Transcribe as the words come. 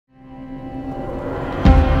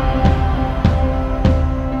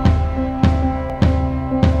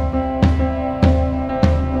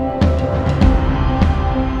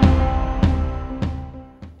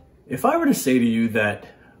If I were to say to you that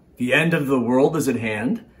the end of the world is at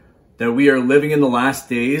hand, that we are living in the last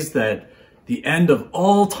days, that the end of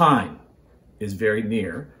all time is very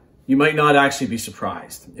near, you might not actually be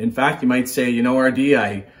surprised. In fact, you might say, you know, RD,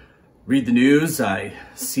 I read the news, I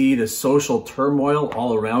see the social turmoil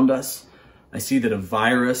all around us. I see that a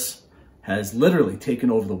virus has literally taken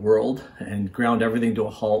over the world and ground everything to a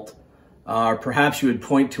halt. Or perhaps you would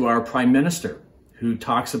point to our Prime Minister, who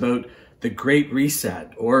talks about the Great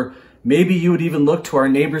Reset. Or maybe you would even look to our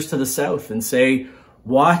neighbors to the south and say,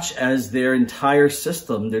 watch as their entire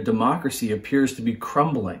system, their democracy, appears to be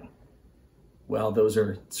crumbling. Well, those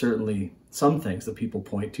are certainly some things that people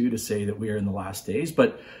point to say that we are in the last days.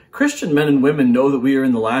 But Christian men and women know that we are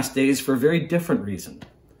in the last days for a very different reason.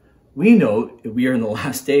 We know that we are in the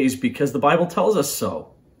last days because the Bible tells us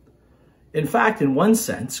so. In fact, in one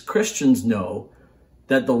sense, Christians know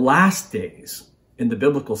that the last days, in the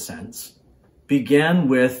biblical sense, began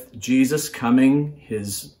with Jesus coming,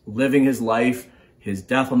 his living his life, his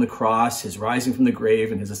death on the cross, his rising from the grave,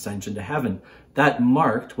 and his ascension to heaven. That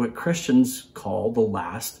marked what Christians call the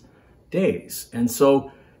last days. And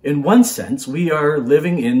so, in one sense, we are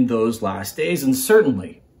living in those last days. And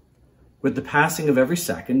certainly, with the passing of every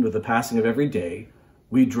second, with the passing of every day,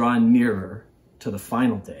 we draw nearer to the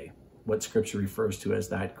final day, what Scripture refers to as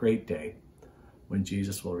that great day when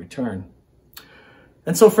Jesus will return.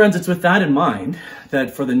 And so, friends, it's with that in mind that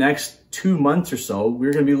for the next 2 months or so,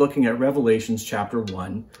 we're going to be looking at Revelations chapter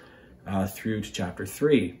 1 through to chapter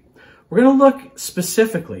 3. We're going to look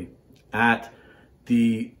specifically at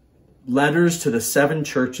the letters to the 7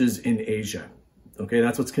 churches in Asia. Okay,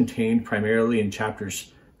 that's what's contained primarily in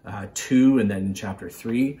chapters 2 and then in chapter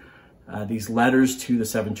 3. These letters to the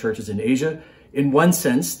 7 churches in Asia. In one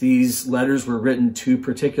sense, these letters were written to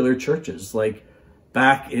particular churches. Like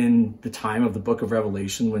back in the time of the book of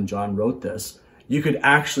Revelation, when John wrote this, you could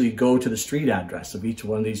actually go to the street address of each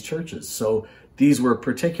one of these churches. So these were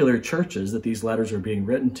particular churches that these letters were being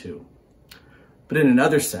written to. But in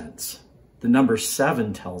another sense, the number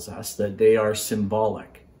 7 tells us that they are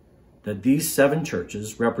symbolic, that these 7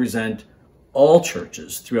 churches represent all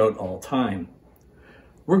churches throughout all time.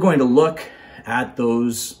 We're going to look at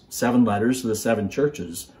those 7 letters to the 7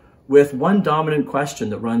 churches with one dominant question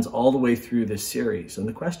that runs all the way through this series. And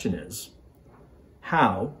the question is,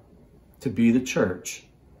 how to be the church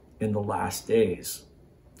in the last days?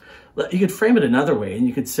 You could frame it another way, and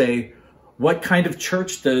you could say, what kind of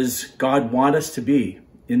church does God want us to be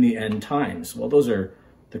in the end times? Well, those are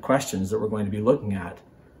the questions that we're going to be looking at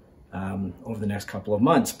over the next couple of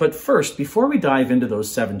months. But first, before we dive into those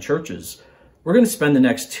 7 churches, we're going to spend the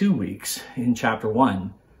next 2 weeks in chapter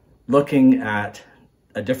 1 looking at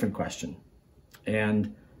a different question.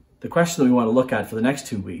 And the question that we want to look at for the next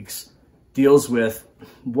 2 weeks deals with,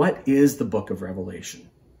 what is the book of Revelation?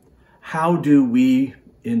 How do we,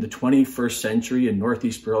 in the 21st century in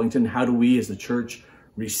Northeast Burlington, how do we as the church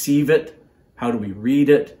receive it? How do we read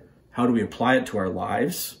it? How do we apply it to our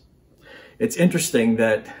lives? It's interesting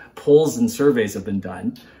that polls and surveys have been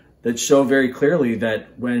done that show very clearly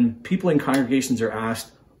that when people in congregations are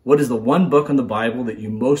asked, what is the one book in the Bible that you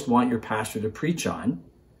most want your pastor to preach on?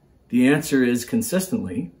 The answer is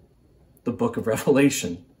consistently the book of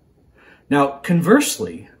Revelation. Now,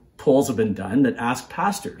 conversely, polls have been done that ask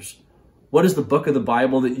pastors, what is the book of the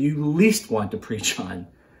Bible that you least want to preach on?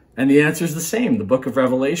 And the answer is the same, the book of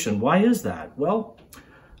Revelation. Why is that? Well,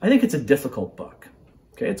 I think it's a difficult book.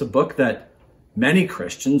 Okay, it's a book that many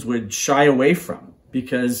Christians would shy away from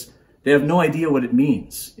because they have no idea what it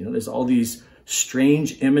means. You know, there's all these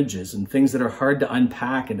strange images and things that are hard to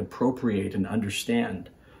unpack and appropriate and understand.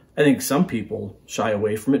 I think some people shy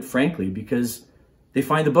away from it, frankly, because they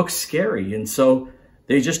find the book scary, and so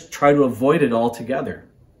they just try to avoid it altogether.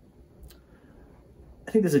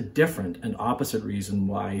 I think there's a different and opposite reason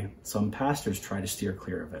why some pastors try to steer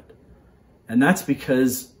clear of it. And that's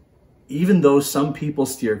because even though some people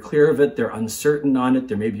steer clear of it, they're uncertain on it,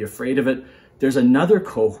 they may be afraid of it, there's another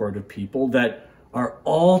cohort of people that are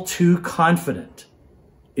all too confident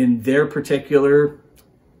in their particular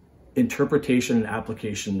interpretation and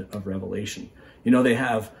application of Revelation. You know, they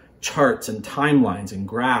have charts and timelines and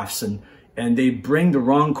graphs, and they bring the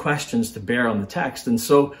wrong questions to bear on the text. And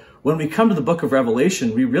so when we come to the book of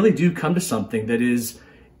Revelation, we really do come to something that is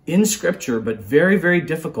in Scripture, but very, very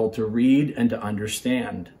difficult to read and to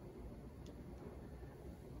understand.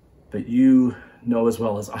 But you know as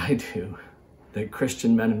well as I do that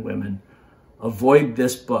Christian men and women avoid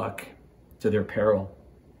this book to their peril.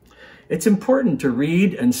 It's important to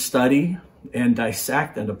read and study and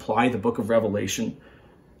dissect and apply the book of Revelation.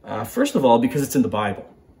 First of all, because it's in the Bible,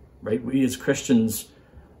 right? We as Christians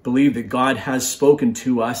believe that God has spoken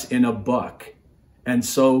to us in a book. And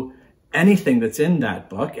so anything that's in that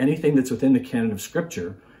book, anything that's within the canon of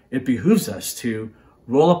Scripture, it behooves us to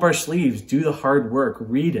roll up our sleeves, do the hard work,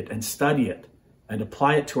 read it and study it and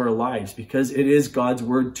apply it to our lives because it is God's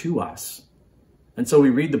word to us. And so we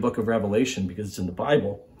read the book of Revelation because it's in the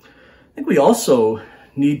Bible. I think we also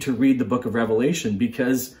need to read the book of Revelation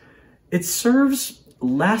because it serves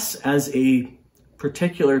less as a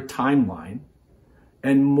particular timeline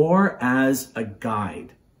and more as a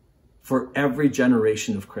guide for every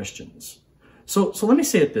generation of Christians. So let me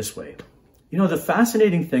say it this way. You know, the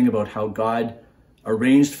fascinating thing about how God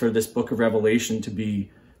arranged for this book of Revelation to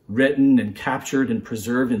be written and captured and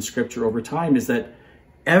preserved in Scripture over time is that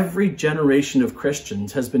every generation of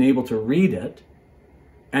Christians has been able to read it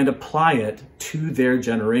and apply it to their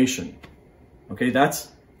generation. Okay, that's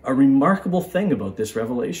a remarkable thing about this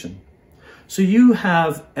revelation. So you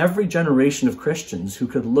have every generation of Christians who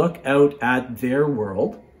could look out at their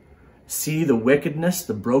world, see the wickedness,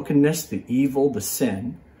 the brokenness, the evil, the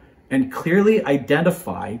sin, and clearly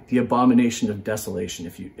identify the abomination of desolation,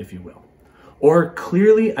 if you will. Or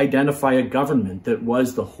clearly identify a government that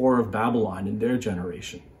was the whore of Babylon in their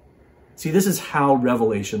generation. See, this is how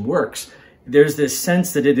Revelation works. There's this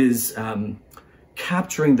sense that it is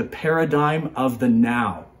capturing the paradigm of the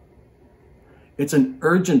now. It's an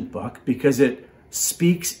urgent book because it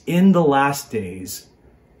speaks in the last days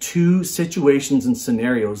to situations and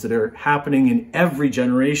scenarios that are happening in every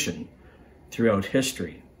generation throughout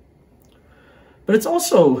history. But it's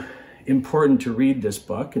also important to read this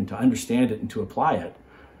book and to understand it and to apply it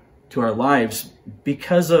to our lives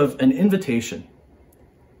because of an invitation,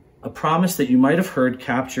 a promise that you might have heard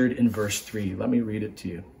captured in verse 3. Let me read it to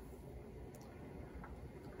you.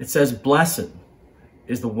 It says, "Blessed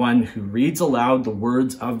is the one who reads aloud the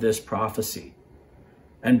words of this prophecy,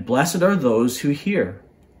 and blessed are those who hear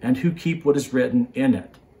and who keep what is written in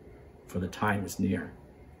it, for the time is near."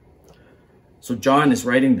 So John is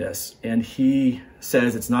writing this, and he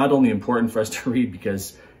says it's not only important for us to read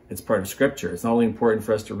because it's part of Scripture. It's not only important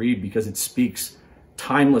for us to read because it speaks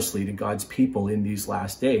timelessly to God's people in these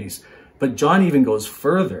last days. But John even goes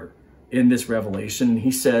further in this revelation.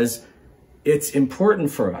 He says it's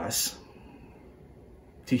important for us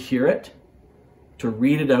to hear it, to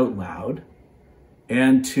read it out loud,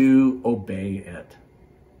 and to obey it,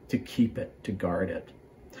 to keep it, to guard it.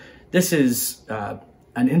 This is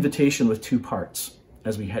an invitation with two parts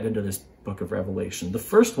as we head into this book of Revelation. The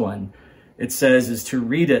first one, it says, is to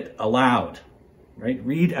read it aloud, right?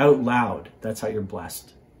 Read out loud. That's how you're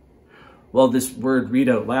blessed. Well, this word read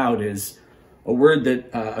out loud is a word that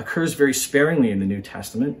occurs very sparingly in the New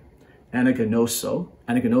Testament,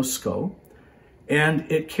 anagnosko,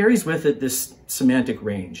 and it carries with it this semantic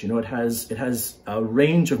range. You know, it has a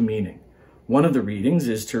range of meaning. One of the readings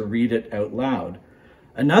is to read it out loud.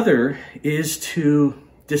 Another is to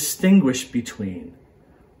distinguish between,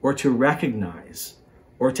 or to recognize,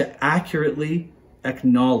 or to accurately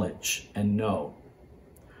acknowledge and know.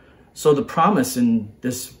 So the promise in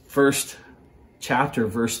this first chapter,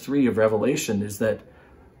 verse 3 of Revelation, is that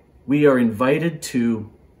we are invited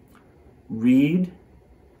to read,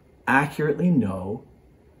 accurately know,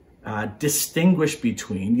 distinguish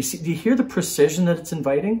between. Do you hear the precision that it's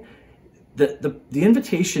inviting? The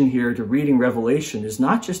invitation here to reading Revelation is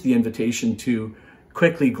not just the invitation to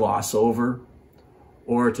quickly gloss over,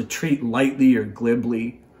 or to treat lightly or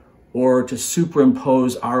glibly, or to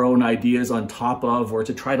superimpose our own ideas on top of, or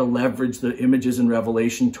to try to leverage the images in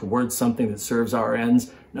Revelation towards something that serves our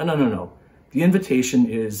ends. No. The invitation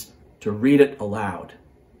is to read it aloud.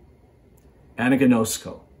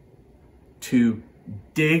 Anagnosko. To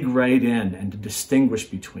dig right in and to distinguish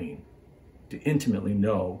between, to intimately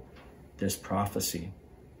know this prophecy.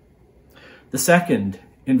 The second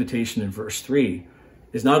invitation in verse 3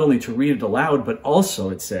 is not only to read it aloud, but also,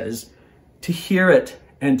 it says, to hear it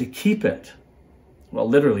and to keep it. Well,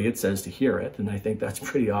 literally it says to hear it, and I think that's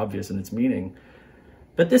pretty obvious in its meaning.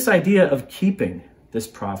 But this idea of keeping this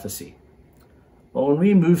prophecy, well, when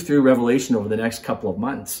we move through Revelation over the next couple of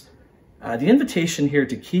months, the invitation here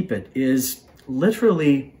to keep it is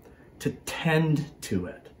literally to tend to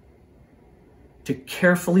it, to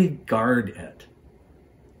carefully guard it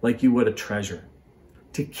like you would a treasure,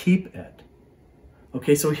 to keep it.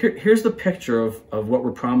 Okay, so here's the picture of what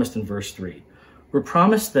we're promised in verse 3. We're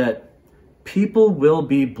promised that people will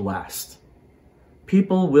be blessed.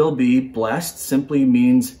 People will be blessed simply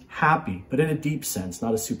means happy, but in a deep sense,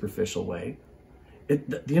 not a superficial way.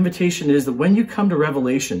 The invitation is that when you come to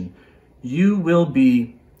Revelation, you will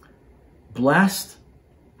be blessed,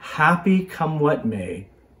 happy come what may,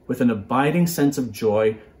 with an abiding sense of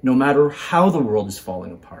joy, no matter how the world is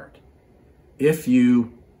falling apart, if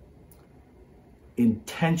you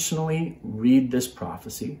intentionally read this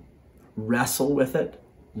prophecy, wrestle with it,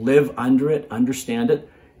 live under it, understand it.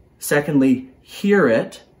 Secondly, hear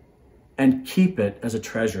it and keep it as a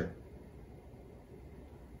treasure.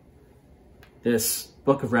 This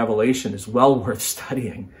book of Revelation is well worth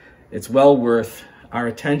studying. It's well worth our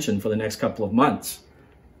attention for the next couple of months,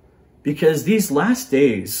 because these last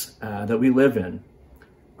days that we live in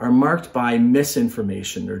are marked by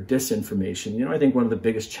misinformation or disinformation. You know, I think one of the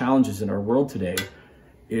biggest challenges in our world today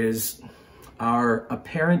is our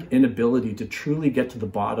apparent inability to truly get to the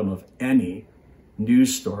bottom of any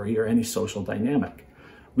news story or any social dynamic.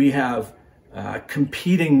 We have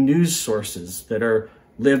competing news sources that are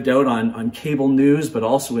lived out on cable news, but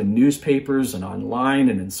also in newspapers and online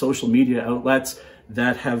and in social media outlets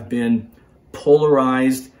that have been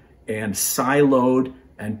polarized and siloed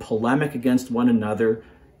and polemic against one another,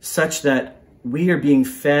 such that we are being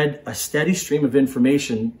fed a steady stream of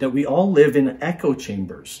information that we all live in echo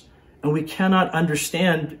chambers, and we cannot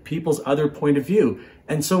understand people's other point of view.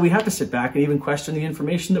 And so we have to sit back and even question the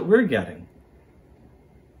information that we're getting.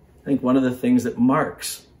 I think one of the things that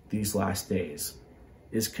marks these last days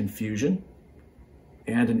is confusion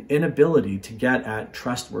and an inability to get at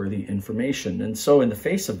trustworthy information. And so in the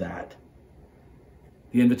face of that,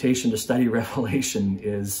 the invitation to study Revelation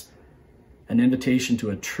is an invitation to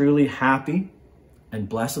a truly happy and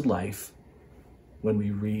blessed life when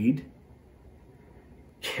we read,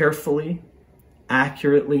 carefully,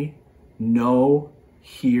 accurately, know,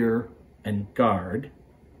 hear, and guard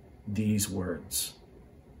these words.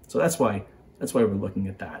 So that's why we're looking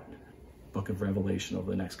at that book of Revelation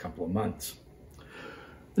over the next couple of months.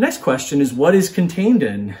 The next question is, what is contained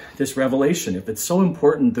in this revelation? If it's so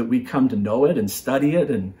important that we come to know it and study it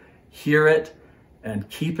and hear it and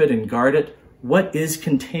keep it and guard it, what is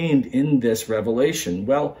contained in this revelation?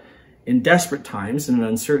 Well, in desperate times and in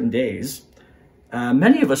uncertain days,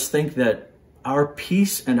 many of us think that our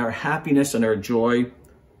peace and our happiness and our joy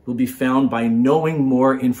will be found by knowing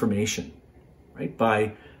more information, right?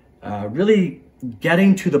 By really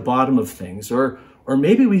getting to the bottom of things. Or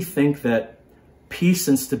maybe we think that peace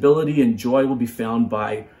and stability and joy will be found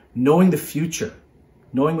by knowing the future,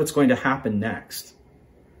 knowing what's going to happen next.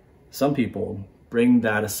 Some people bring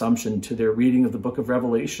that assumption to their reading of the book of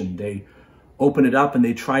Revelation. They open it up and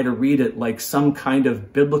they try to read it like some kind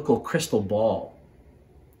of biblical crystal ball.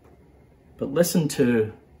 But listen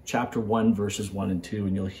to chapter 1, verses 1 and 2,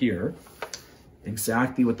 and you'll hear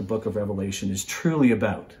exactly what the book of Revelation is truly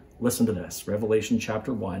about. Listen to this, Revelation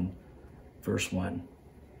chapter 1, verse 1.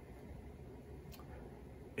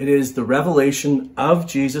 It is the revelation of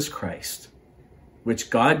Jesus Christ, which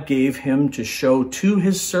God gave him to show to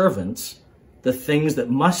his servants the things that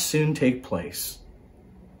must soon take place.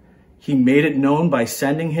 He made it known by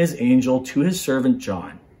sending his angel to his servant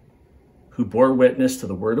John, who bore witness to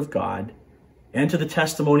the word of God and to the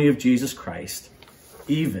testimony of Jesus Christ,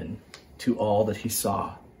 even to all that he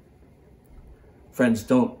saw. Friends,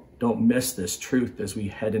 don't miss this truth as we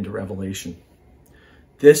head into Revelation.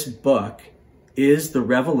 This book is the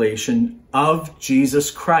revelation of Jesus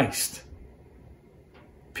Christ.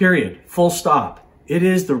 Period. Full stop. It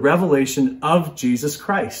is the revelation of Jesus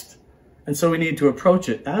Christ. And so we need to approach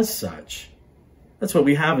it as such. That's what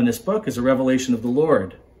we have in this book, is a revelation of the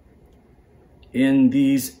Lord. In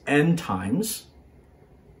these end times,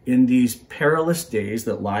 in these perilous days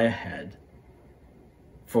that lie ahead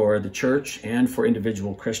for the church and for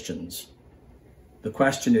individual Christians, the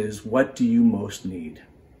question is, what do you most need?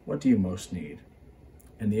 What do you most need?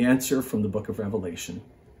 And the answer from the book of Revelation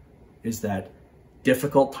is that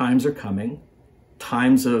difficult times are coming,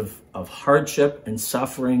 times of hardship and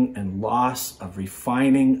suffering and loss, of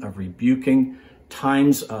refining, of rebuking,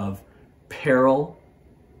 times of peril.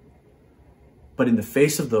 But in the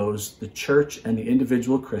face of those, the church and the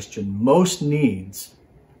individual Christian most needs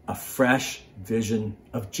a fresh vision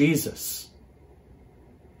of Jesus.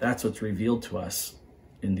 That's what's revealed to us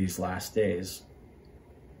in these last days.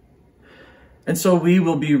 And so we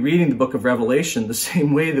will be reading the book of Revelation the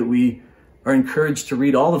same way that we are encouraged to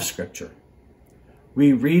read all of Scripture.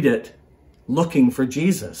 We read it looking for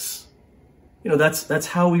Jesus. You know, that's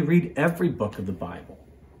how we read every book of the Bible.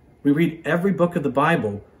 We read every book of the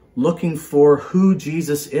Bible looking for who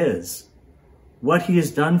Jesus is, what he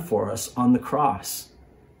has done for us on the cross,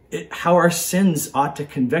 how our sins ought to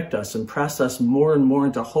convict us and press us more and more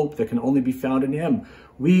into hope that can only be found in him.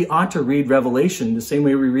 We ought to read Revelation the same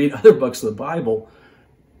way we read other books of the Bible,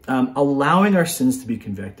 allowing our sins to be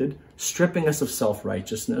convicted, stripping us of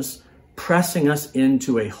self-righteousness, pressing us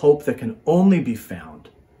into a hope that can only be found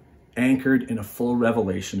anchored in a full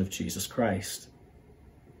revelation of Jesus Christ.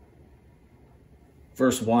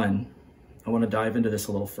 Verse 1, I want to dive into this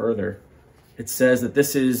a little further. It says that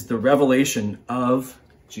this is the revelation of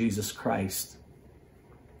Jesus Christ.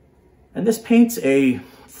 And this paints a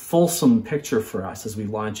fulsome picture for us as we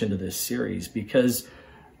launch into this series, because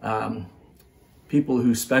people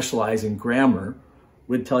who specialize in grammar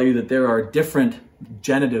would tell you that there are different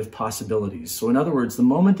genitive possibilities. So in other words, the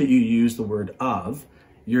moment that you use the word of,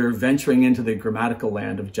 you're venturing into the grammatical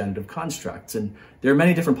land of genitive constructs. And there are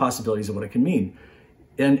many different possibilities of what it can mean.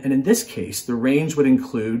 And in this case, the range would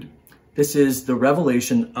include, this is the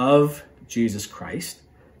revelation of Jesus Christ.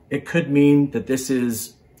 It could mean that this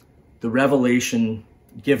is the revelation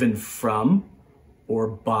given from or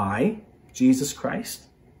by Jesus Christ.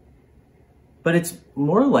 But it's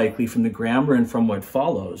more likely from the grammar and from what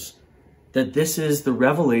follows that this is the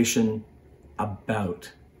revelation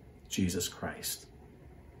about Jesus Christ.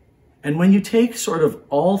 And when you take sort of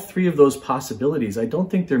all three of those possibilities, I don't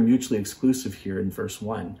think they're mutually exclusive here in verse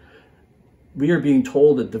 1. We are being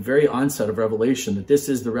told at the very onset of Revelation that this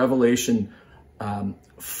is the revelation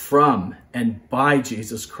from and by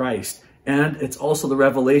Jesus Christ. And it's also the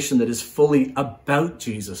revelation that is fully about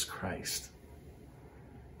Jesus Christ.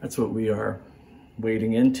 That's what we are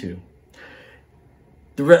wading into.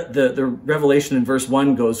 The revelation in verse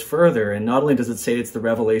 1 goes further, and not only does it say it's the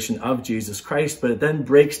revelation of Jesus Christ, but it then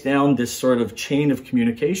breaks down this sort of chain of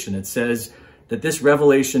communication. It says that this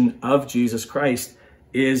revelation of Jesus Christ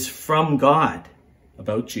is from God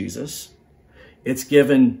about Jesus. It's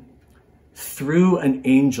given through an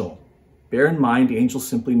angel. Bear in mind, angel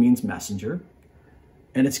simply means messenger.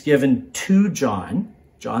 And it's given to John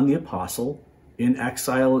the Apostle, in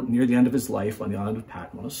exile near the end of his life on the island of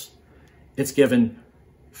Patmos. It's given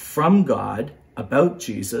from God about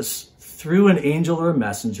Jesus through an angel or a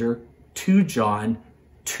messenger to John,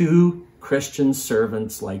 to Christian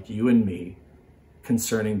servants like you and me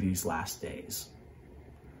concerning these last days.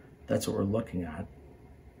 That's what we're looking at.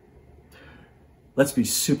 Let's be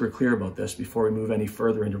super clear about this before we move any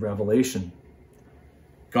further into Revelation.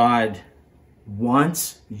 God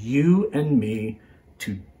wants you and me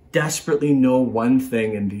to desperately know one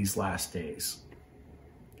thing in these last days.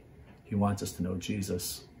 He wants us to know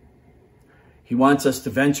Jesus. He wants us to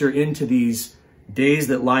venture into these days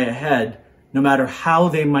that lie ahead, no matter how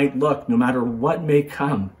they might look, no matter what may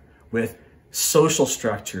come, with social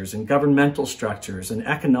structures and governmental structures and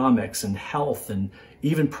economics and health and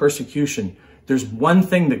even persecution. There's one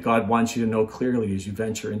thing that God wants you to know clearly as you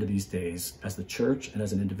venture into these days as the church and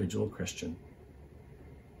as an individual Christian.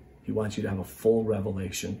 He wants you to have a full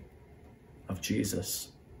revelation of Jesus.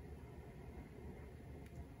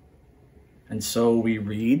 And so we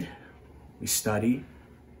read, we study,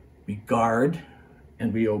 we guard,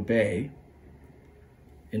 and we obey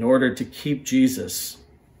in order to keep Jesus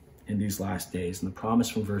in these last days. And the promise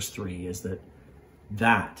from verse 3 is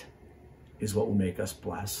that is what will make us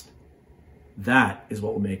blessed. That is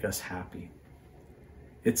what will make us happy.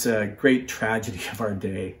 It's a great tragedy of our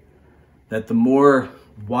day that the more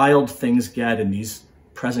wild things get in these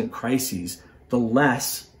present crises, the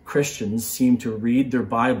less Christians seem to read their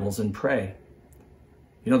Bibles and pray.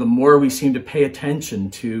 You know, the more we seem to pay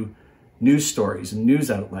attention to news stories and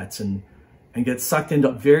news outlets and get sucked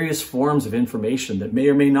into various forms of information that may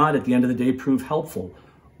or may not at the end of the day prove helpful,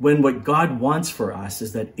 when what God wants for us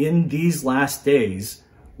is that in these last days,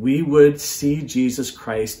 we would see Jesus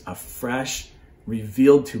Christ afresh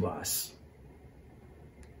revealed to us,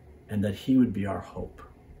 and that he would be our hope.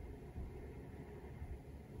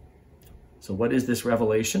 So what is this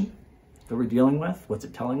revelation that we're dealing with? What's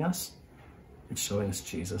it telling us? It's showing us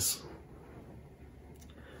Jesus.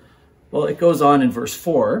 Well, it goes on in verse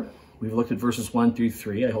 4. We've looked at verses 1 through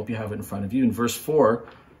 3. I hope you have it in front of you. In verse 4,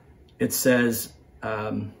 it says,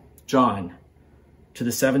 John, to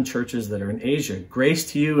the 7 churches that are in Asia, grace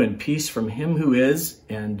to you and peace from him who is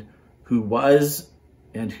and who was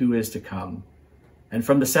and who is to come, and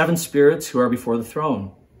from the 7 spirits who are before the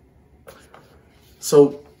throne.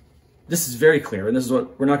 So this is very clear, and this is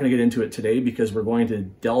what we're not going to get into it today because we're going to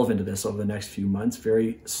delve into this over the next few months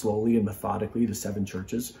very slowly and methodically, the 7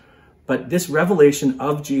 churches. But this revelation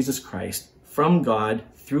of Jesus Christ from God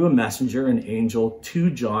through a messenger, an angel, to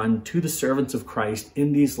John, to the servants of Christ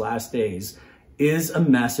in these last days, is a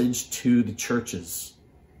message to the churches,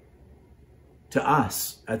 to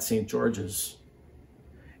us at St. George's.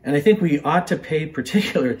 And I think we ought to pay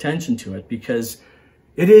particular attention to it because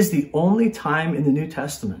it is the only time in the New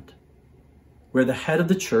Testament where the head of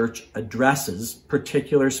the church addresses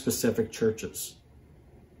particular specific churches.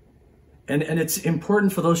 And it's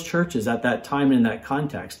important for those churches at that time and in that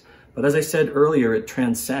context, But as I said earlier, it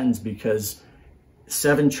transcends because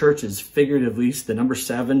 7 churches, figuratively, the number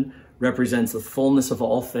 7 represents the fullness of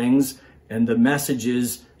all things. And the message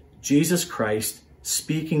is Jesus Christ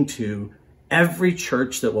speaking to every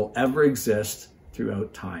church that will ever exist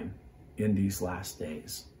throughout time in these last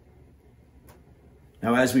days.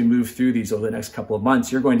 Now, as we move through these over the next couple of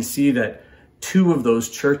months, you're going to see that 2 of those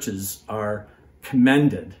churches are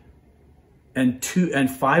commended and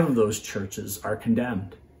 5 of those churches are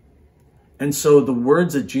condemned. And so the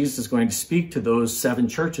words that Jesus is going to speak to those 7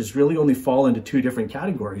 churches really only fall into 2 different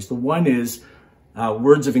categories. The one is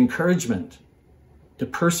words of encouragement to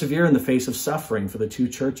persevere in the face of suffering for the 2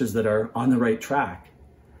 churches that are on the right track.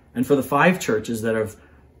 And for the 5 churches that have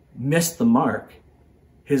missed the mark,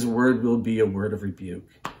 his word will be a word of rebuke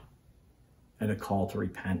and a call to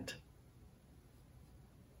repent.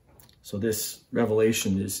 So this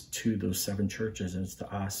revelation is to those 7 churches, and it's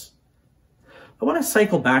to us. I want to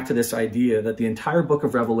cycle back to this idea that the entire book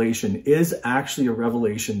of Revelation is actually a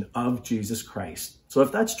revelation of Jesus Christ. So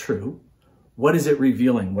if that's true, what is it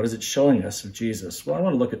revealing? What is it showing us of Jesus? Well, I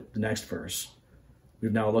want to look at the next verse.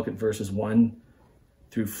 We've now looked at verses 1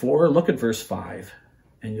 through 4. Look at verse 5,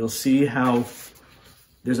 and you'll see how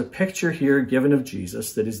there's a picture here given of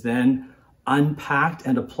Jesus that is then unpacked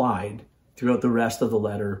and applied throughout the rest of the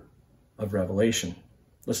letter of Revelation.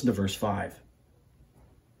 Listen to verse 5.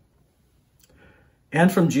 And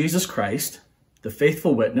from Jesus Christ, the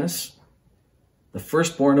faithful witness, the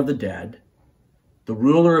firstborn of the dead, the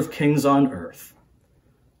ruler of kings on earth,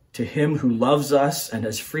 to him who loves us and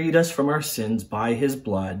has freed us from our sins by his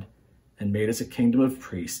blood and made us a kingdom of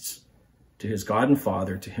priests, to his God and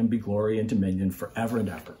Father, to him be glory and dominion forever and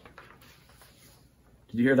ever.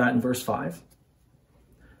 Did you hear that in verse 5?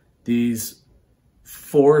 These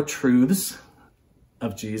 4 truths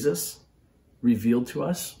of Jesus revealed to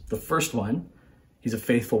us. The first one, he's a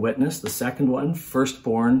faithful witness. The second one,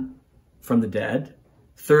 firstborn from the dead.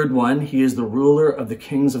 Third one, he is the ruler of the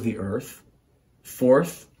kings of the earth.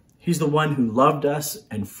 Fourth, he's the one who loved us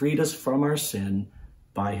and freed us from our sin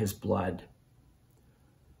by his blood.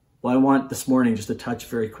 Well, I want this morning just to touch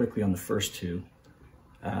very quickly on the first 2.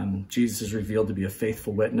 Jesus is revealed to be a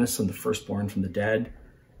faithful witness and the firstborn from the dead.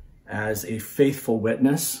 As a faithful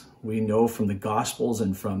witness, we know from the Gospels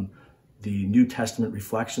and from the New Testament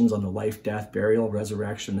reflections on the life, death, burial,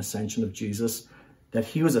 resurrection, ascension of Jesus, that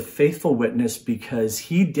he was a faithful witness because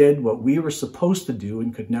he did what we were supposed to do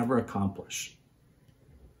and could never accomplish.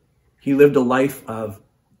 He lived a life of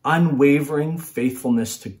unwavering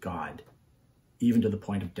faithfulness to God, even to the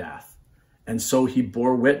point of death. And so he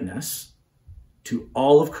bore witness to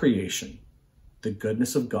all of creation, the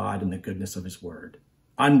goodness of God and the goodness of his word.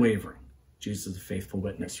 Unwavering. Jesus is a faithful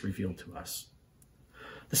witness revealed to us.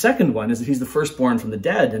 The second one is that he's the firstborn from the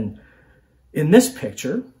dead. And in this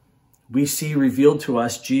picture, we see revealed to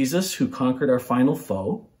us Jesus, who conquered our final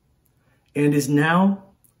foe and is now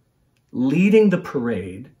leading the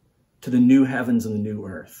parade to the new heavens and the new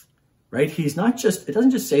earth, right? He's not just, it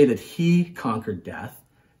doesn't just say that he conquered death.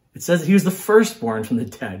 It says that he was the firstborn from the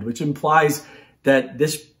dead, which implies that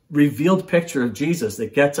this revealed picture of Jesus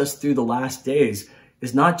that gets us through the last days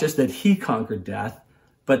is not just that he conquered death,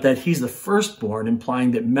 but that he's the firstborn,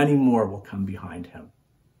 implying that many more will come behind him.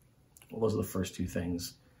 Well, those are the first 2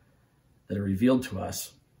 things that are revealed to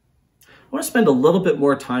us. I want to spend a little bit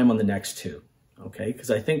more time on the next 2, okay? Because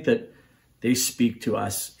I think that they speak to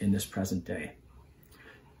us in this present day.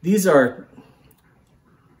 These are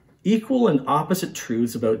equal and opposite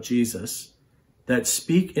truths about Jesus that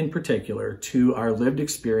speak in particular to our lived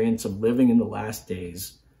experience of living in the last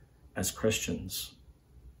days as Christians.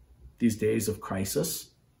 These days of crisis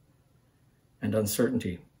and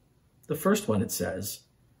uncertainty. The first one, it says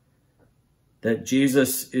that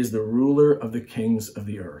Jesus is the ruler of the kings of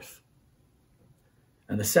the earth.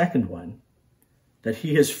 And the second one, that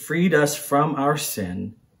he has freed us from our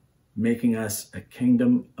sin, making us a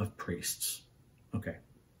kingdom of priests. Okay.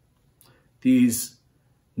 These,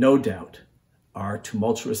 no doubt, are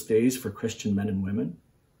tumultuous days for Christian men and women.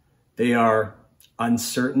 They are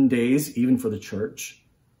uncertain days, even for the church.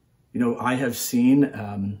 You know, I have seen,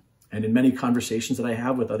 and in many conversations that I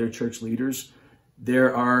have with other church leaders,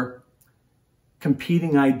 there are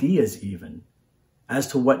competing ideas even as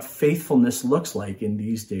to what faithfulness looks like in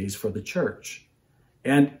these days for the church.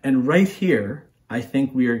 And right here, I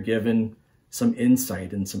think we are given some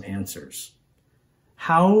insight and some answers.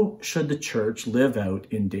 How should the church live out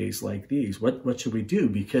in days like these? What should we do?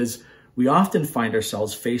 Because we often find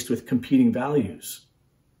ourselves faced with competing values.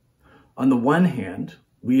 On the one hand,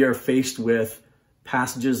 we are faced with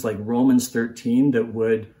passages like Romans 13 that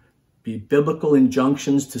would be biblical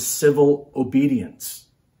injunctions to civil obedience.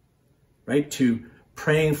 right? To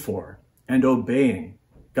praying for and obeying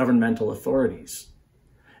governmental authorities.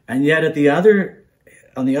 And yet on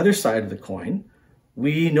the other side of the coin,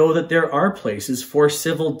 we know that there are places for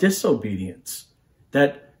civil disobedience,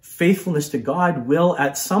 that faithfulness to God will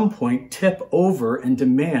at some point tip over and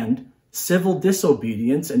demand civil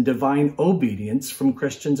disobedience and divine obedience from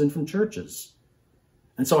Christians and from churches.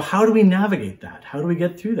 And so how do we navigate that? How do we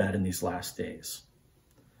get through that in these last days?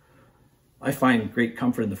 I find great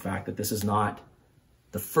comfort in the fact that this is not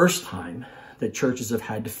the first time that churches have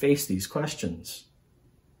had to face these questions.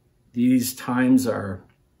 These times are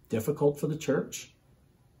difficult for the church,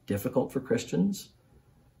 difficult for Christians,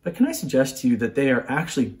 but can I suggest to you that they are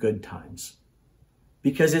actually good times?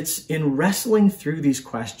 Because it's in wrestling through these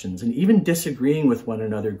questions and even disagreeing with one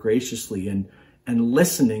another graciously and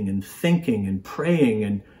listening and thinking and praying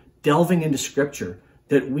and delving into Scripture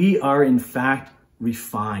that we are in fact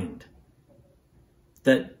refined.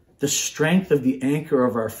 That the strength of the anchor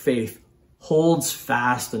of our faith holds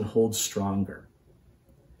fast and holds stronger.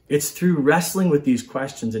 It's through wrestling with these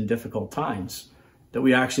questions in difficult times that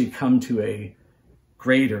we actually come to a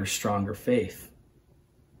greater, stronger faith.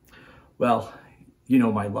 Well, you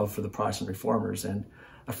know my love for the Protestant Reformers, and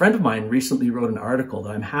a friend of mine recently wrote an article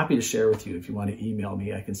that I'm happy to share with you. If you want to email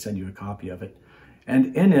me, I can send you a copy of it.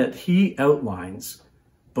 And in it, he outlines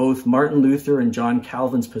both Martin Luther and John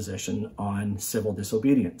Calvin's position on civil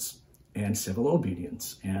disobedience and civil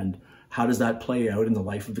obedience, and how does that play out in the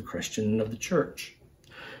life of the Christian and of the church.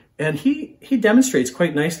 And he demonstrates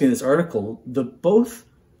quite nicely in this article that both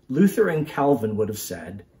Luther and Calvin would have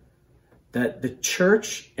said that the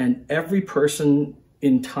church and every person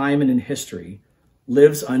in time and in history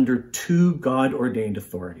lives under two God-ordained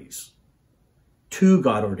authorities. Two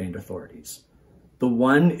God-ordained authorities. The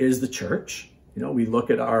one is the church. You know, we look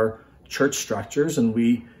at our church structures and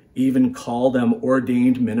we even call them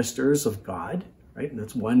ordained ministers of God, right? And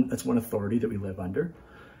that's one authority that we live under.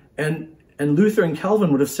 And Luther and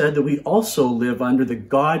Calvin would have said that we also live under the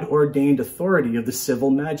God-ordained authority of the civil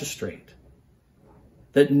magistrate.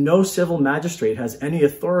 That no civil magistrate has any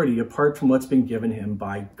authority apart from what's been given him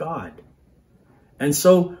by God. And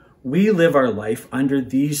so we live our life under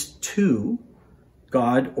these two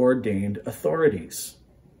God-ordained authorities.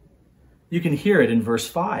 You can hear it in verse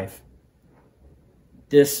 5.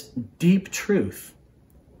 This deep truth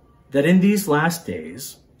that in these last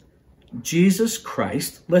days, Jesus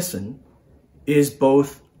Christ, listen, is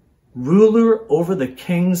both ruler over the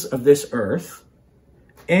kings of this earth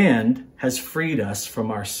and has freed us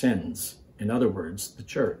from our sins. In other words, the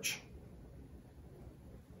church.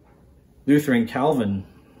 Luther and Calvin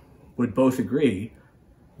would both agree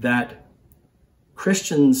that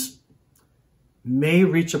Christians may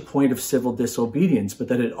reach a point of civil disobedience, but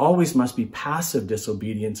that it always must be passive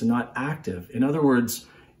disobedience and not active. In other words,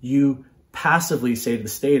 you passively say to the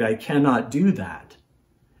state, I cannot do that.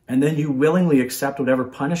 And then you willingly accept whatever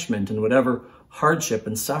punishment and whatever hardship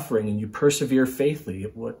and suffering, and you persevere faithfully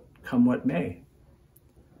at come what may.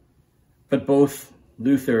 But both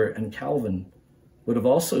Luther and Calvin would have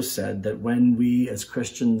also said that when we as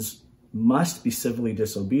Christians must be civilly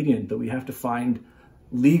disobedient, that we have to find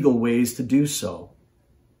legal ways to do so.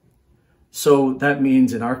 So that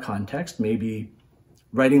means in our context, maybe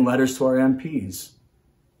writing letters to our MPs,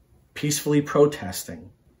 peacefully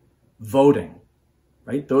protesting, voting,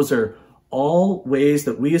 right? Those are all ways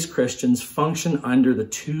that we as Christians function under the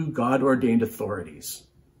two God-ordained authorities.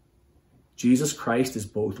 Jesus Christ is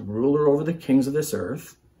both ruler over the kings of this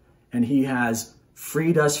earth, and he has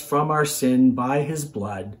freed us from our sin by his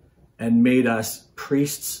blood and made us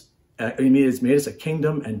priests. He has made us a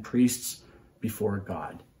kingdom and priests before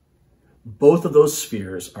God. Both of those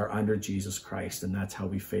spheres are under Jesus Christ, and that's how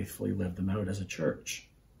we faithfully live them out as a church.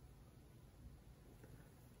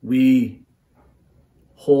 We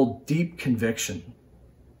hold deep conviction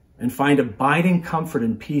and find abiding comfort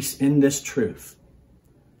and peace in this truth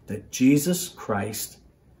that Jesus Christ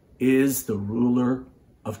is the ruler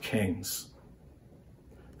of kings.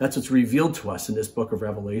 That's what's revealed to us in this book of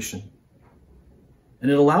Revelation. And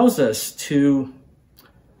it allows us to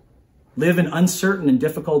live in uncertain and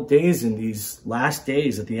difficult days in these last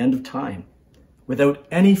days at the end of time without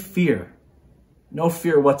any fear, no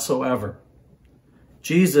fear whatsoever.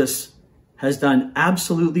 Jesus has done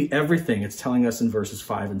absolutely everything it's telling us in verses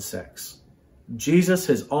 5 and 6. Jesus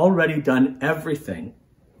has already done everything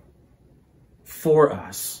for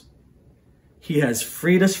us. He has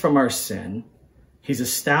freed us from our sin. He's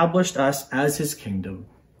established us as his kingdom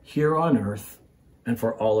here on earth and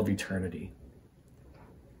for all of eternity.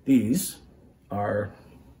 These are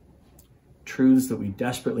truths that we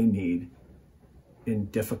desperately need in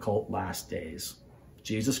difficult last days.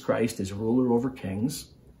 Jesus Christ is ruler over kings,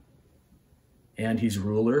 and he's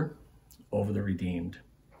ruler over the redeemed.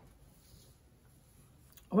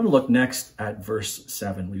 I want to look next at verse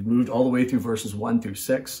 7. We've moved all the way through verses 1 through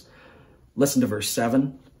 6. Listen to verse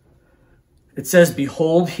 7. It says,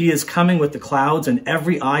 "Behold, he is coming with the clouds, and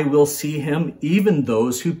every eye will see him, even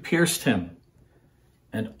those who pierced him.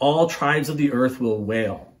 And all tribes of the earth will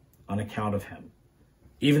wail on account of him.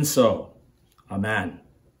 Even so, amen."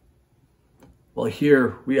 Well,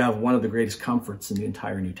 here we have one of the greatest comforts in the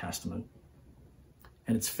entire New Testament,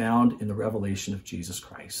 and it's found in the revelation of Jesus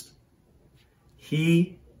Christ.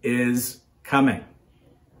 He is coming.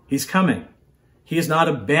 He's coming. He has not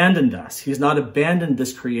abandoned us. He has not abandoned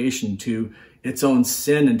this creation to its own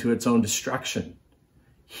sin and to its own destruction.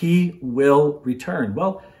 He will return.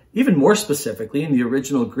 Well, even more specifically, in the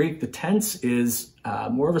original Greek, the tense is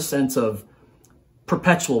more of a sense of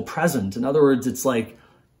perpetual present. In other words, it's like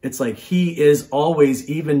he is always,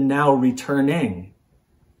 even now, returning.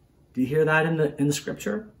 Do you hear that in the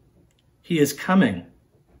scripture? He is coming.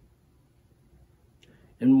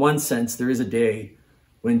 In one sense, there is a day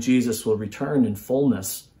when Jesus will return in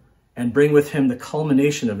fullness and bring with him the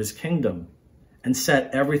culmination of his kingdom and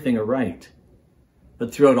set everything aright.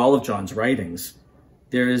 But throughout all of John's writings,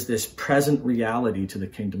 there is this present reality to the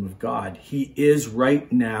kingdom of God. He is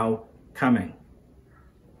right now coming.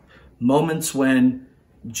 Moments when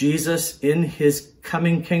Jesus, in his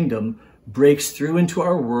coming kingdom, breaks through into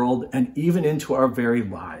our world and even into our very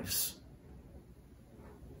lives.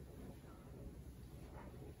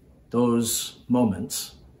 Those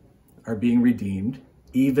moments are being redeemed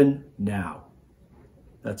even now.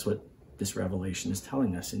 That's what this revelation is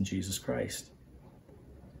telling us in Jesus Christ.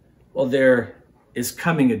 Well, there is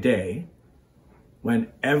coming a day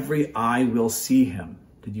when every eye will see him.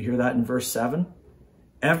 Did you hear that in verse 7?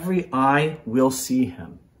 Every eye will see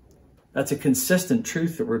him. That's a consistent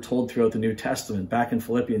truth that we're told throughout the New Testament. Back in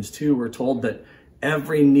Philippians 2, we're told that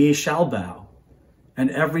every knee shall bow and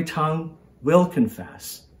every tongue will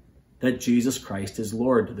confess that Jesus Christ is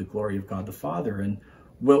Lord, to the glory of God the Father. And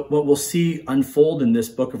what we'll see unfold in this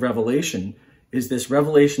book of Revelation is this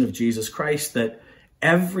revelation of Jesus Christ, that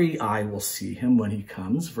every eye will see him when he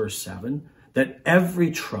comes, verse 7, that every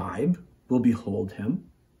tribe will behold him,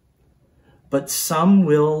 but some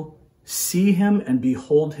will see him and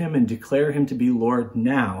behold him and declare him to be Lord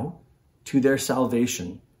now to their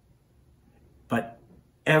salvation. But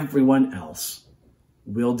everyone else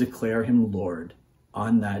will declare him Lord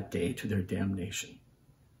on that day to their damnation.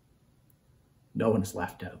 No one is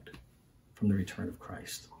left out from the return of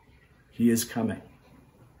Christ. He is coming.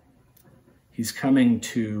 He's coming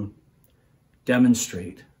to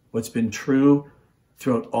demonstrate what's been true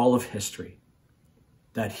throughout all of history,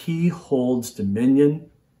 that he holds dominion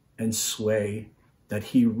and sway, that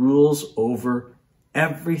he rules over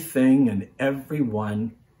everything and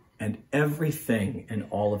everyone and everything in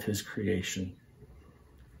all of his creation.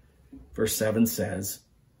 Verse 7 says,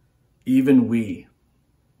 even we,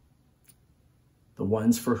 the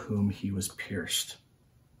ones for whom he was pierced.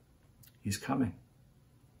 He's coming.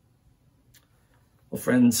 Well,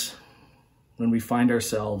 friends, when we find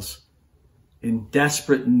ourselves in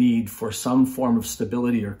desperate need for some form of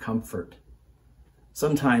stability or comfort,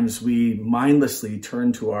 sometimes we mindlessly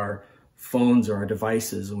turn to our phones or our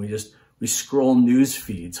devices and we scroll news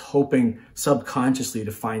feeds, hoping subconsciously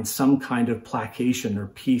to find some kind of placation or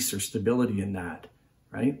peace or stability in that,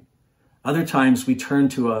 right? Other times we turn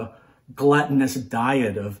to a gluttonous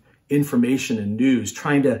diet of information and news,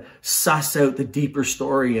 trying to suss out the deeper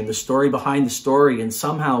story and the story behind the story, and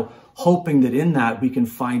somehow hoping that in that we can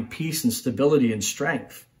find peace and stability and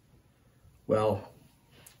strength. Well,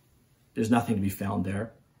 there's nothing to be found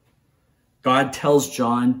there. God tells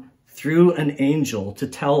John through an angel to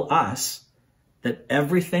tell us that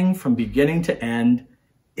everything from beginning to end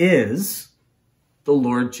is the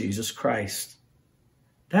Lord Jesus Christ.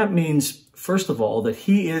 That means, first of all, that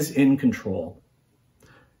he is in control.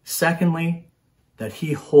 Secondly, that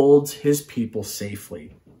he holds his people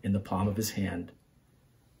safely in the palm of his hand.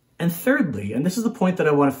 And thirdly, and this is the point that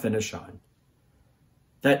I want to finish on,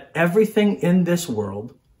 that everything in this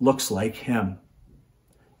world looks like him.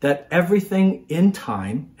 That everything in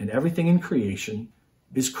time and everything in creation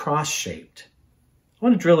is cross-shaped. I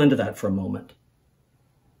want to drill into that for a moment.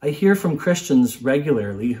 I hear from Christians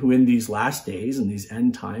regularly who in these last days and these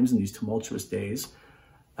end times and these tumultuous days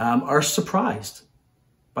are surprised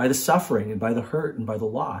by the suffering and by the hurt and by the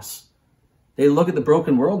loss. They look at the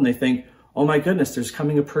broken world and they think, oh my goodness, there's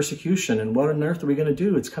coming a persecution, and what on earth are we going to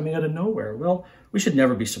do? It's coming out of nowhere. Well, we should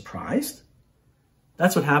never be surprised.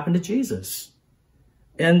 That's what happened to Jesus.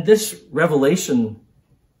 And this revelation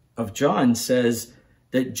of John says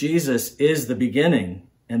that Jesus is the beginning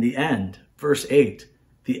and the end. Verse 8,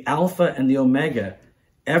 the Alpha and the Omega.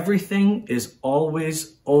 Everything is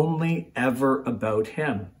always, only, ever about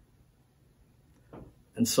him.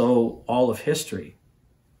 And so all of history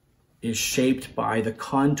is shaped by the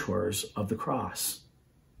contours of the cross.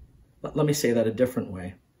 Let me say that a different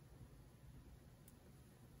way.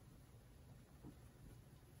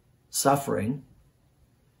 Suffering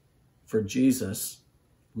for Jesus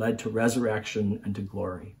led to resurrection and to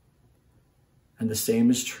glory. And the same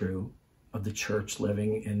is true of the church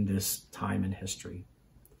living in this time in history,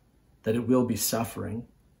 that it will be suffering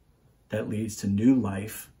that leads to new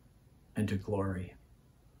life and to glory.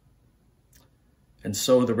 And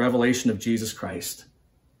so the revelation of Jesus Christ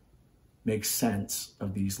makes sense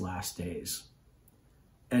of these last days.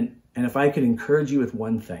 And if I could encourage you with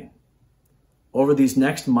one thing, over these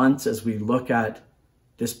next months as we look at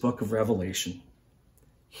this book of Revelation,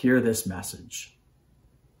 hear this message.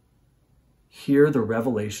 Hear the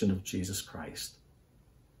revelation of Jesus Christ.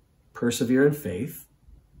 Persevere in faith.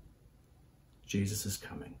 Jesus is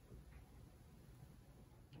coming.